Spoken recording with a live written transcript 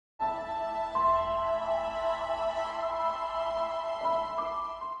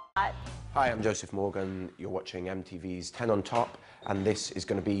Hi, I'm Joseph Morgan. You're watching MTV's 10 on Top, and this is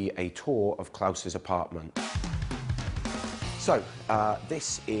going to be a tour of Klaus's apartment. So,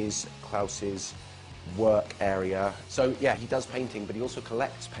 this is Klaus's work area. So, yeah, he does painting, but he also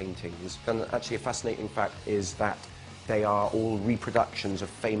collects paintings. And actually, a fascinating fact is that they are all reproductions of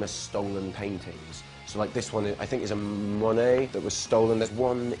famous stolen paintings. So, like this one, I think, is a Monet that was stolen. There's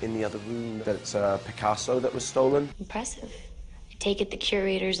one in the other room that's a Picasso that was stolen. Impressive. I take it the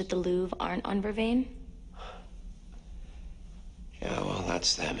curators at the Louvre aren't on Vervain? Yeah, well,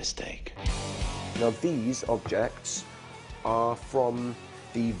 that's their mistake. Now, these objects are from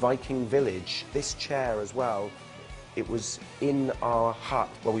the Viking village. This chair as well, it was in our hut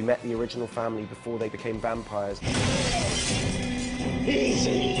where we met the original family before they became vampires.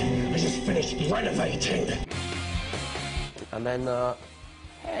 Easy! I just finished renovating. And then,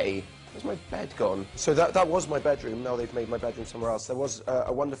 hey, where's my bed gone? So that was my bedroom. Now they've made my bedroom somewhere else. There was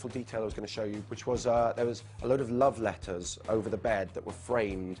a wonderful detail I was going to show you, which was there was a load of love letters over the bed that were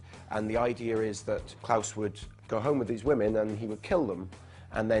framed, and the idea is that Klaus would go home with these women and he would kill them,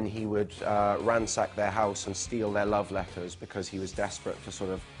 and then he would ransack their house and steal their love letters because he was desperate to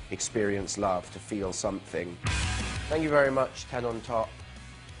sort of experience love, to feel something. Thank you very much, 10 on Top,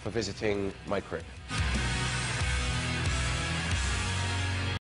 for visiting my crib.